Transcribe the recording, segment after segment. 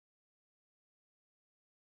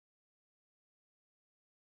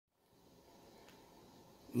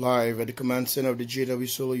live at the command center of the JW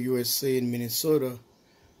Solar USA in Minnesota.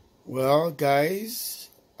 Well, guys,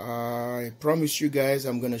 I promise you guys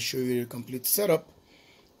I'm going to show you the complete setup,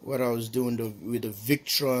 what I was doing with the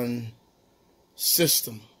Victron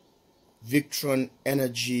system, Victron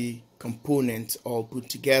energy components all put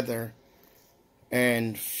together.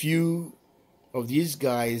 And few of these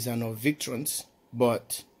guys are not Victrons,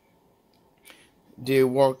 but they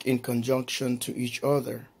work in conjunction to each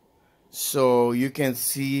other. So you can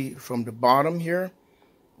see from the bottom here,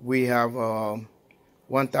 we have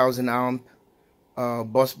 1000 amp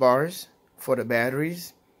bus bars for the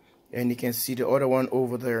batteries, and you can see the other one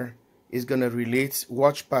over there is gonna relate.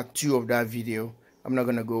 Watch part 2 of that video. I'm not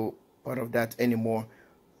gonna go part of that anymore,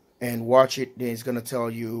 and watch it. Then it's gonna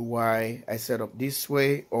tell you why I set up this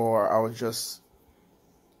way, or I was just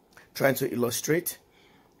trying to illustrate.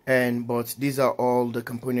 But these are all the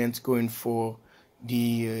components going for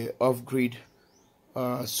the off-grid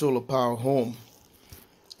solar power home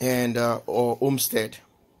and or homestead.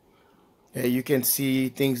 You can see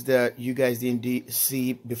things that you guys didn't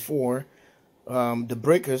see before. The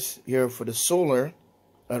breakers here for the solar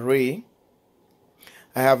array,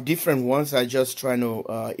 I have different ones. I just trying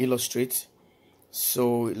to illustrate.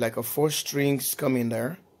 So like a 4 strings come in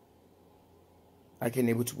there. I can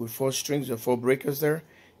able to put 4 strings or 4 breakers there,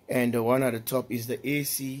 and the one at the top is the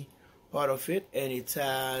AC part of it, and it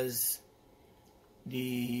has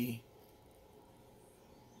the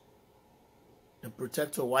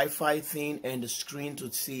protector Wi-Fi thing and the screen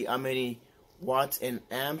to see how many watts and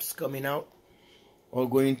amps coming out or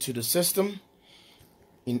going to the system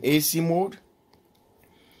in AC mode,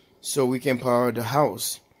 so we can power the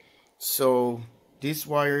house. So these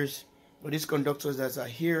wires or these conductors that are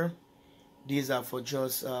here, these are for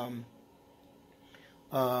just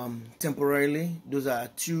temporarily. Those are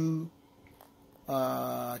 2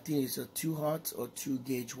 I think it's a 2 hot or 2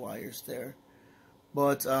 gauge wires there,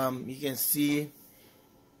 but you can see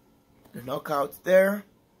the knockout there,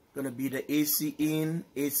 gonna be the AC in,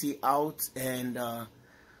 AC out, and I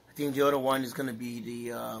think the other one is gonna be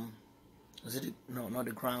the is it, no, not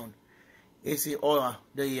the ground, AC, or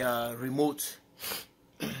the remote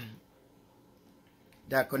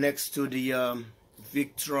that connects to the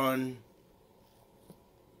Victron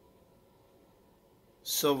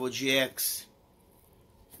Servo GX.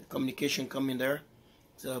 The communication coming there.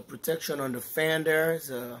 The protection on the fan there is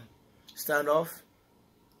a standoff,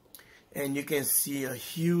 and you can see a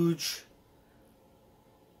huge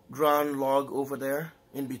ground log over there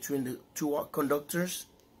in between the 2 conductors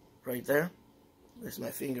right there. Where's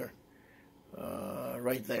my finger?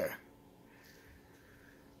 Right there.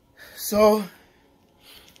 So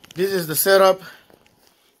this is the setup.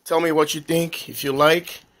 Tell me what you think. If you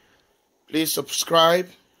like, please subscribe,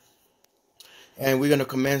 and we're gonna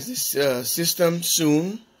commence this system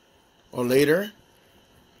soon or later,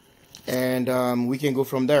 and we can go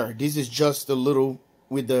from there. This is just a little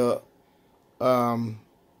with the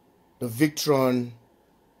Victron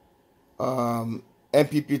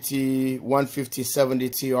MPPT 15070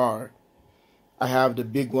 TR. I have the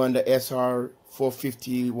big one, the SR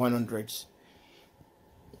 450 100s.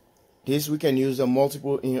 This we can use a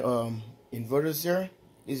multiple inverters here.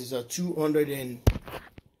 This is a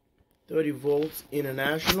 230 volts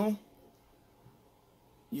international.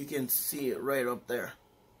 You can see it right up there.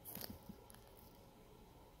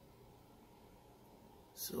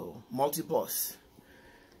 So multi-bus.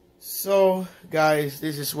 So guys,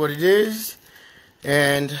 this is what it is,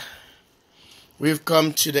 and we've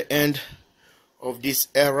come to the end of this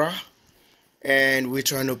era, and we're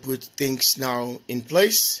trying to put things now in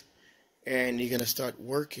place, and you're gonna start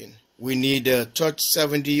working. We need a touch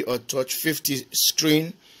 70 or touch 50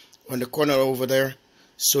 screen on the corner over there,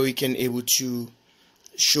 so you can able to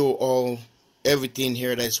show everything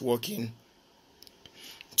here that's working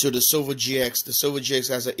to the Servo GX. The Servo GX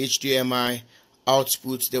has a HDMI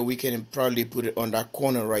output that we can probably put it on that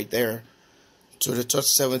corner right there, so the touch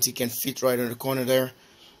 70 can fit right on the corner there.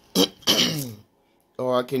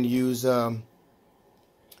 Or I can use a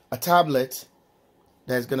tablet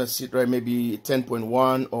that's gonna sit right, maybe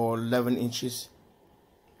 10.1 or 11 inches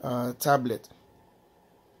tablet.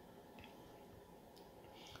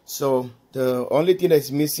 So the only thing that's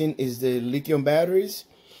missing is the lithium batteries.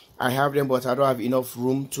 I have them, but I don't have enough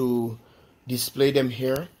room to display them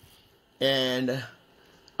here, and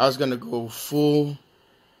I was gonna go full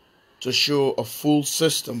to show a full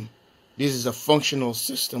system. This is a functional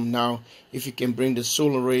system. Now if you can bring the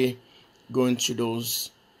solar array going to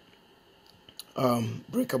those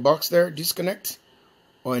breaker box there, disconnect,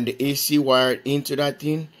 or in the AC wired into that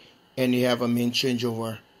thing, and you have a main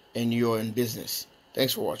changeover, and you're in business.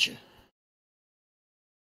 Thanks for watching.